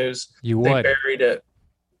headline news? You would. They buried it.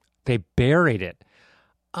 They buried it.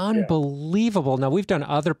 Unbelievable. Now, we've done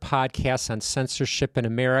other podcasts on censorship in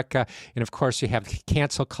America, and of course, you have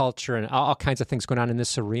cancel culture and all kinds of things going on in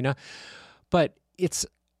this arena. But it's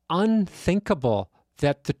unthinkable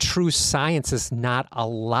that the true science is not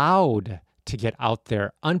allowed to get out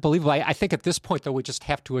there. Unbelievable. I think at this point, though, we just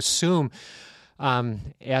have to assume,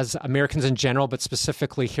 as Americans in general, but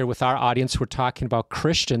specifically here with our audience, we're talking about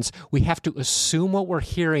Christians, we have to assume what we're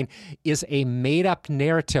hearing is a made-up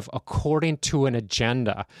narrative according to an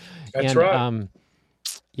agenda. That's right.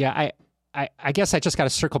 Yeah, I guess I just got to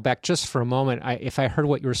circle back just for a moment. If I heard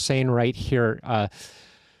what you were saying right here,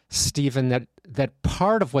 Stephen, that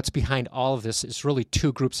part of what's behind all of this is really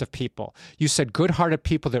two groups of people. You said good-hearted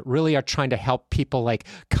people that really are trying to help people like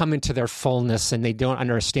come into their fullness, and they don't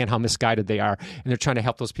understand how misguided they are, and they're trying to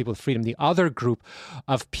help those people with freedom. The other group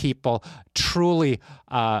of people truly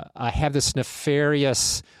have this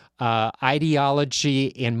nefarious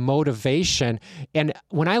ideology and motivation. And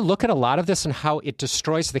when I look at a lot of this and how it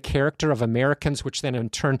destroys the character of Americans, which then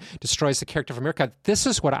in turn destroys the character of America, this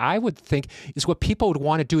is what I would think is what people would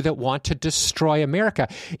want to do that want to destroy America.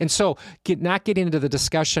 And so not getting into the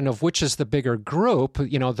discussion of which is the bigger group,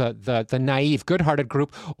 the naive, good-hearted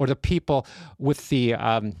group, or the people with the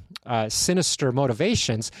sinister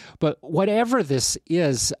motivations, but whatever this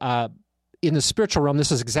is, in the spiritual realm,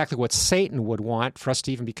 this is exactly what Satan would want, for us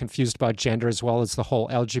to even be confused about gender as well as the whole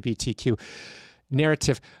LGBTQ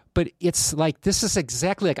narrative. But it's like, this is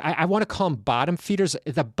exactly like, I want to call them bottom feeders,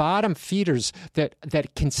 the bottom feeders that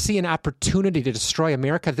can see an opportunity to destroy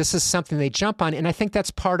America. This is something they jump on. And I think that's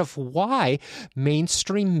part of why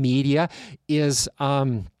mainstream media is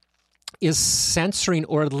censoring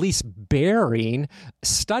or at least burying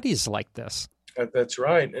studies like this. That's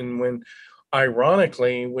right. And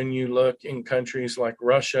ironically, when you look in countries like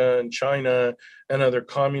Russia and China and other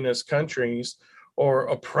communist countries or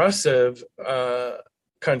oppressive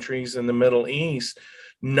countries in the Middle East,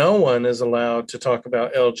 no one is allowed to talk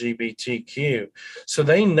about LGBTQ. So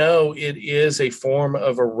they know it is a form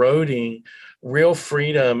of eroding real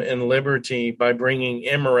freedom and liberty by bringing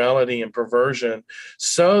immorality and perversion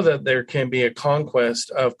so that there can be a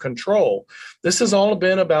conquest of control. This has all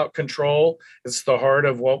been about control. It's the heart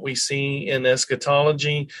of what we see in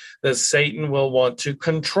eschatology, that Satan will want to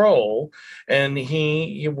control, and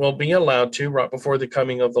he will be allowed to, right before the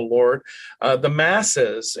coming of the Lord, the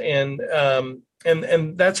masses. And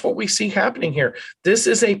that's what we see happening here. This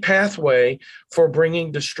is a pathway for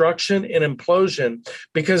bringing destruction and implosion,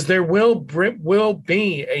 because there will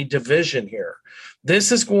be a division here.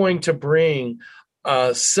 This is going to bring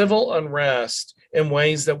civil unrest in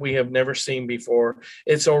ways that we have never seen before.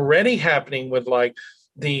 It's already happening with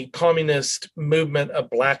the communist movement of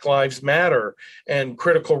Black Lives Matter and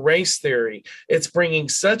critical race theory. It's bringing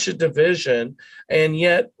such a division, and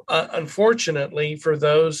yet, unfortunately, for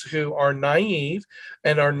those who are naive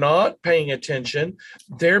and are not paying attention,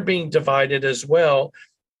 they're being divided as well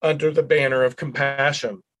under the banner of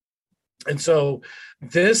compassion. And so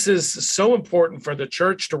this is so important for the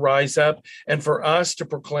church to rise up and for us to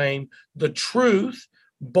proclaim the truth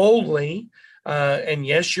boldly. And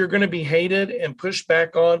yes, you're going to be hated and pushed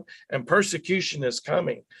back on, and persecution is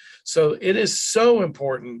coming. So it is so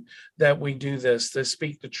important that we do this, to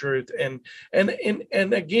speak the truth. And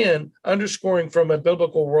again, underscoring from a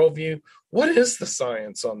biblical worldview, what is the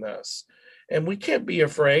science on this? And we can't be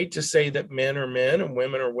afraid to say that men are men and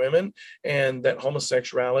women are women, and that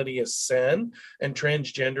homosexuality is sin, and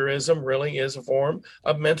transgenderism really is a form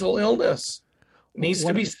of mental illness. It needs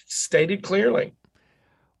to be stated clearly.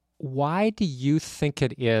 Why do you think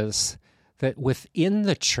it is that within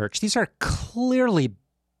the church, these are clearly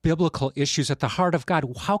biblical issues at the heart of God,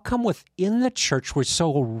 how come within the church we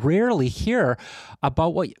so rarely hear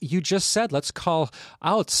about what you just said? Let's call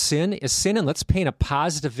out sin is sin, and let's paint a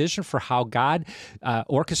positive vision for how God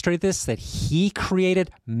orchestrated this, that he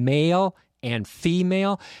created male and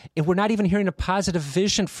female. And we're not even hearing a positive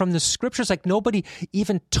vision from the scriptures. Like, nobody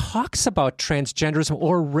even talks about transgenderism,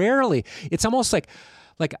 or rarely. It's almost like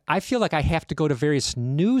I feel like I have to go to various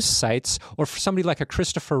news sites, or for somebody like a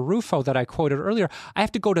Christopher Rufo that I quoted earlier, I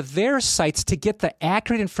have to go to their sites to get the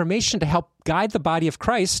accurate information to help guide the body of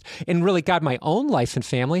Christ and really guide my own life and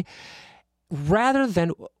family, rather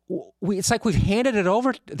than it's like we've handed it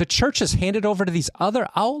over, the church has handed over to these other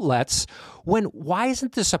outlets, when why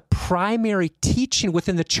isn't this a primary teaching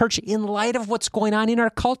within the church in light of what's going on in our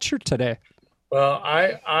culture today? Well,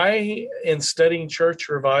 I in studying church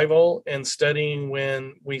revival and studying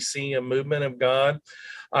when we see a movement of God,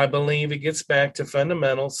 I believe it gets back to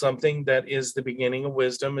fundamentals. Something that is the beginning of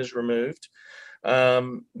wisdom is removed.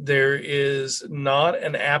 There is not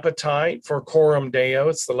an appetite for coram Deo.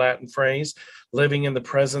 It's the Latin phrase, living in the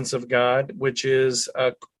presence of God, which is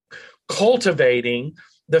cultivating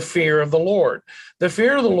the fear of the Lord. The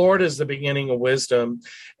fear of the Lord is the beginning of wisdom.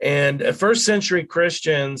 And first century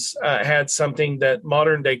Christians had something that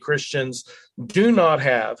modern day Christians do not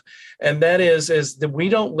have. And that is that we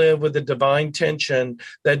don't live with the divine tension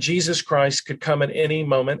that Jesus Christ could come at any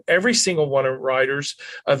moment. Every single one of the writers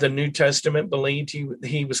of the New Testament believed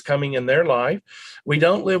he was coming in their life. We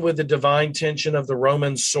don't live with the divine tension of the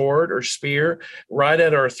Roman sword or spear right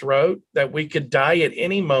at our throat, that we could die at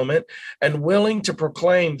any moment, and willing to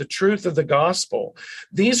proclaim the truth of the gospel.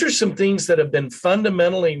 These are some things that have been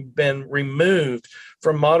fundamentally removed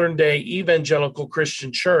from modern day evangelical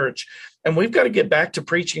Christian church. And we've got to get back to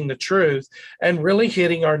preaching the truth and really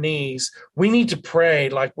hitting our knees. We need to pray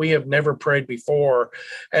like we have never prayed before.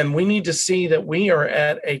 And we need to see that we are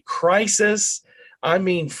at a crisis,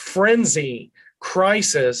 frenzy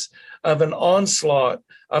crisis of an onslaught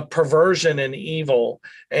of perversion and evil.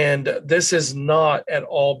 And this is not at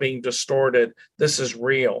all being distorted. This is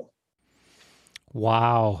real.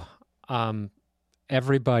 Wow.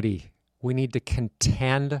 Everybody, we need to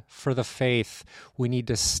contend for the faith. We need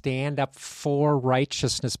to stand up for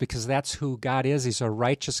righteousness, because that's who God is. He's a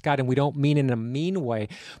righteous God, and we don't mean in a mean way,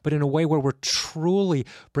 but in a way where we're truly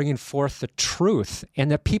bringing forth the truth,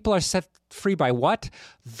 and that people are set free by what?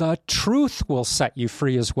 The truth will set you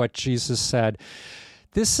free, is what Jesus said.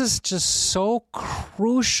 This is just so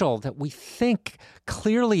crucial that we think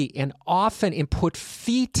clearly and often and put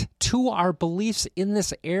feet to our beliefs in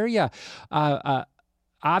this area.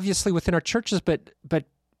 Obviously within our churches, but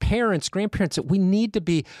parents, grandparents, we need to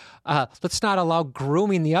be, let's not allow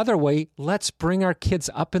grooming the other way. Let's bring our kids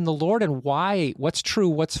up in the Lord, and why, what's true,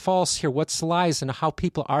 what's false here, what's lies, and how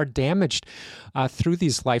people are damaged through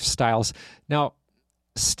these lifestyles. Now,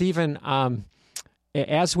 Stephen,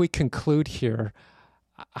 as we conclude here,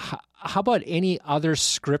 how about any other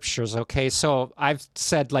scriptures? Okay, so I've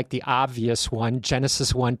said like the obvious one,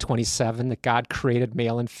 Genesis 1:27, that God created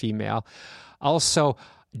male and female. Also,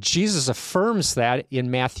 Jesus affirms that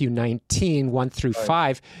in Matthew 19, 1 through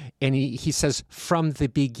 5, and he says, from the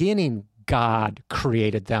beginning, God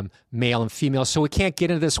created them, male and female. So we can't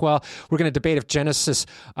get into this. Well, we're going to debate if Genesis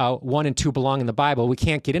 1 and 2 belong in the Bible. We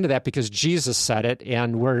can't get into that because Jesus said it,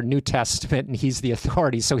 and we're New Testament, and he's the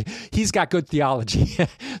authority. So he's got good theology.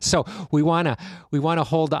 So we want to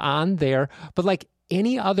hold on there. But like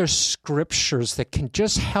any other scriptures that can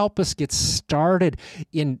just help us get started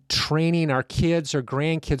in training our kids or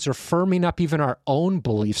grandkids, or firming up even our own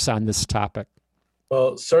beliefs on this topic?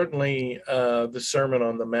 Well, certainly the Sermon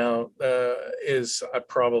on the Mount is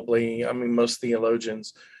most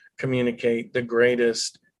theologians communicate the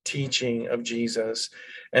greatest teaching of Jesus,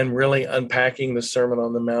 and really unpacking the Sermon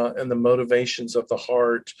on the Mount and the motivations of the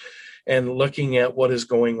heart, and looking at what is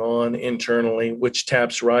going on internally, which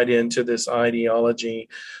taps right into this ideology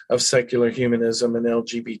of secular humanism and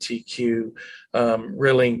LGBTQ,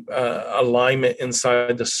 alignment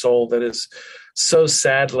inside the soul that is so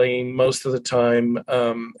sadly most of the time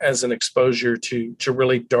as an exposure to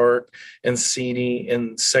really dark and seedy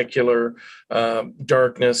and secular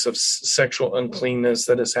darkness of sexual uncleanness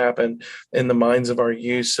that has happened in the minds of our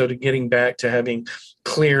youth. So to getting back to having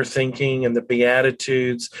clear thinking and the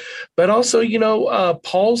Beatitudes, but also,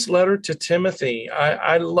 Paul's letter to Timothy.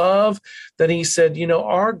 I love that he said,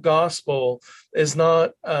 our gospel is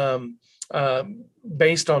not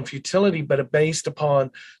based on futility, but based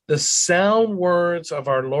upon the sound words of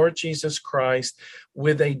our Lord Jesus Christ,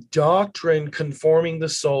 with a doctrine conforming the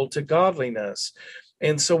soul to godliness.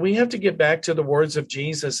 And so we have to get back to the words of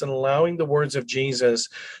Jesus, and allowing the words of Jesus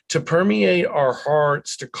to permeate our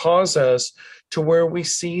hearts, to cause us to where we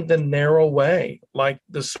see the narrow way, like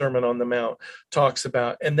the Sermon on the Mount talks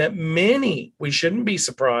about, and that many, we shouldn't be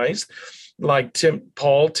surprised, like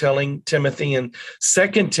Paul telling Timothy in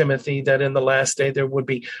 2 Timothy that in the last day there would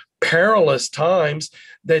be perilous times,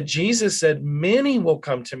 that Jesus said, many will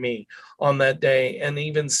come to me on that day and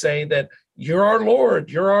even say that you're our Lord,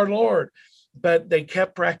 you're our Lord. But they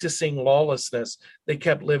kept practicing lawlessness. They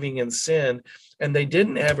kept living in sin, and they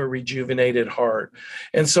didn't have a rejuvenated heart.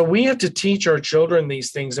 And so we have to teach our children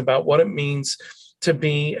these things about what it means to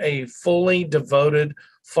be a fully devoted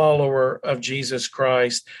follower of Jesus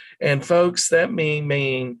Christ. And folks, that may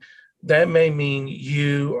mean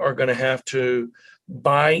you are going to have to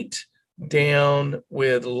bite down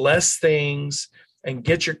with less things and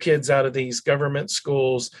get your kids out of these government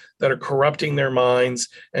schools that are corrupting their minds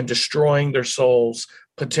and destroying their souls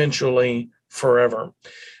potentially forever.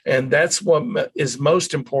 And that's what is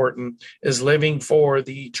most important, is living for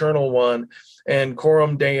the eternal one, and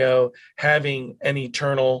Coram Deo, having an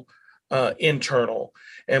eternal internal.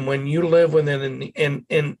 And when you live within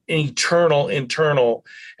an eternal internal,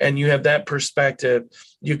 and you have that perspective,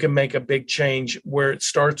 you can make a big change where it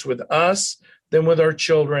starts with us, then with our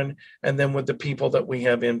children, and then with the people that we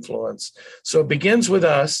have influence. So it begins with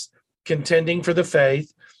us contending for the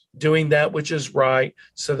faith, doing that which is right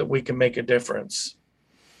so that we can make a difference.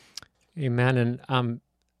 Amen. And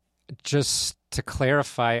just to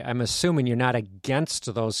clarify, I'm assuming you're not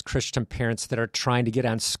against those Christian parents that are trying to get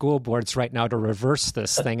on school boards right now to reverse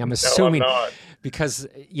this thing. I'm assuming, no, I'm not. Because,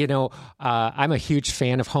 I'm a huge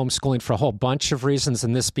fan of homeschooling for a whole bunch of reasons,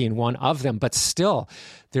 and this being one of them. But still,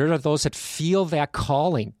 there are those that feel that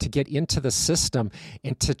calling to get into the system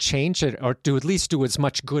and to change it, or to at least do as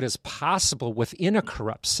much good as possible within a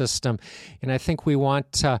corrupt system. And I think we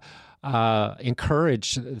want to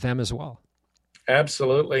encourage them as well.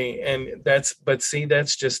 Absolutely. And that's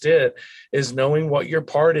just it, is knowing what your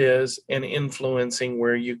part is and influencing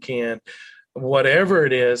where you can. Whatever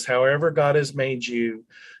it is, however God has made you,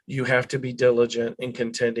 you have to be diligent in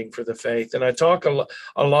contending for the faith. And I talk a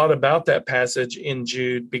lot about that passage in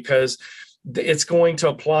Jude, because it's going to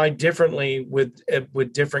apply differently with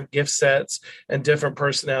different gift sets and different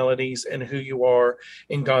personalities and who you are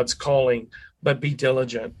in God's calling. But be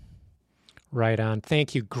diligent. Right on.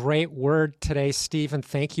 Thank you. Great word today, Stephen.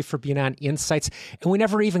 Thank you for being on Insights. And we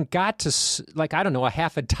never even got to, a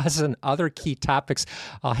half a dozen other key topics.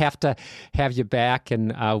 I'll have to have you back,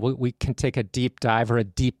 and we can take a deep dive, or a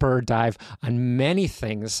deeper dive, on many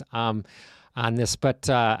things on this. But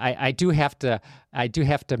I do have to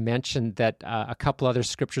mention that a couple other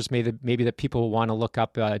scriptures maybe that people will want to look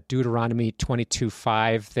up. Deuteronomy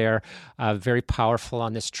 22:5 there, very powerful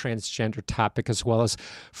on this transgender topic, as well as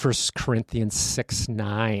 1 Corinthians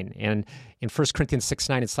 6:9. And in 1 Corinthians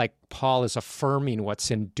 6:9, it's like Paul is affirming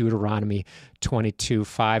what's in Deuteronomy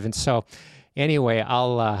 22:5. And so anyway,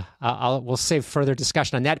 we'll save further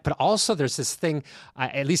discussion on that. But also, there's this thing,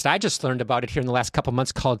 at least I just learned about it here in the last couple of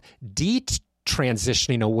months, called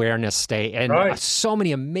Transitioning Awareness Day. And so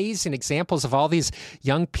many amazing examples of all these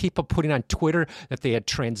young people putting on Twitter that they had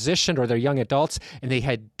transitioned, or they're young adults, and they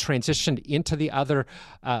had transitioned into the other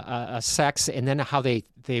sex, and then how they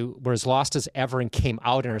were as lost as ever and came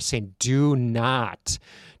out and are saying, do not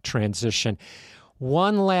transition.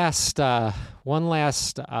 One last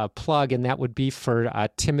plug, and that would be for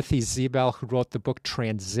Timothy Zebel, who wrote the book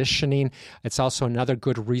Transitioning. It's also another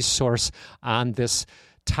good resource on this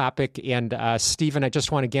topic. And Stephen, I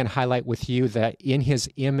just want to again highlight with you that In His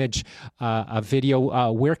Image, a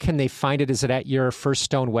video, where can they find it? Is it at your First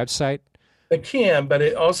Stone website? They can, but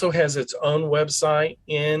it also has its own website,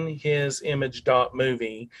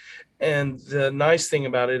 inhisimage.movie. And the nice thing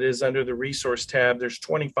about it is, under the resource tab, there's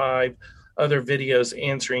 25 other videos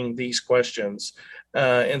answering these questions,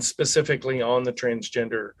 and specifically on the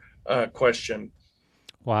transgender question.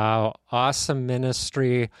 Wow. Awesome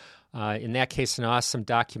ministry. In that case, an awesome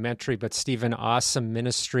documentary, but Stephen, awesome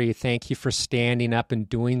ministry. Thank you for standing up and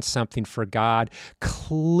doing something for God,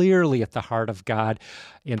 clearly at the heart of God,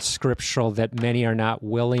 and scriptural, that many are not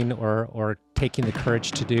willing or taking the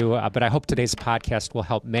courage to do. But I hope today's podcast will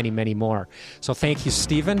help many, many more. So thank you,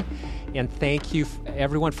 Stephen, and thank you,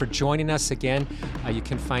 everyone, for joining us again. You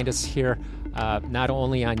can find us here not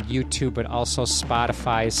only on YouTube, but also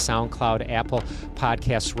Spotify, SoundCloud, Apple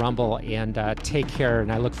Podcasts, Rumble, and take care.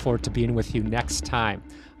 And I look forward to being with you next time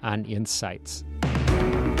on Insights.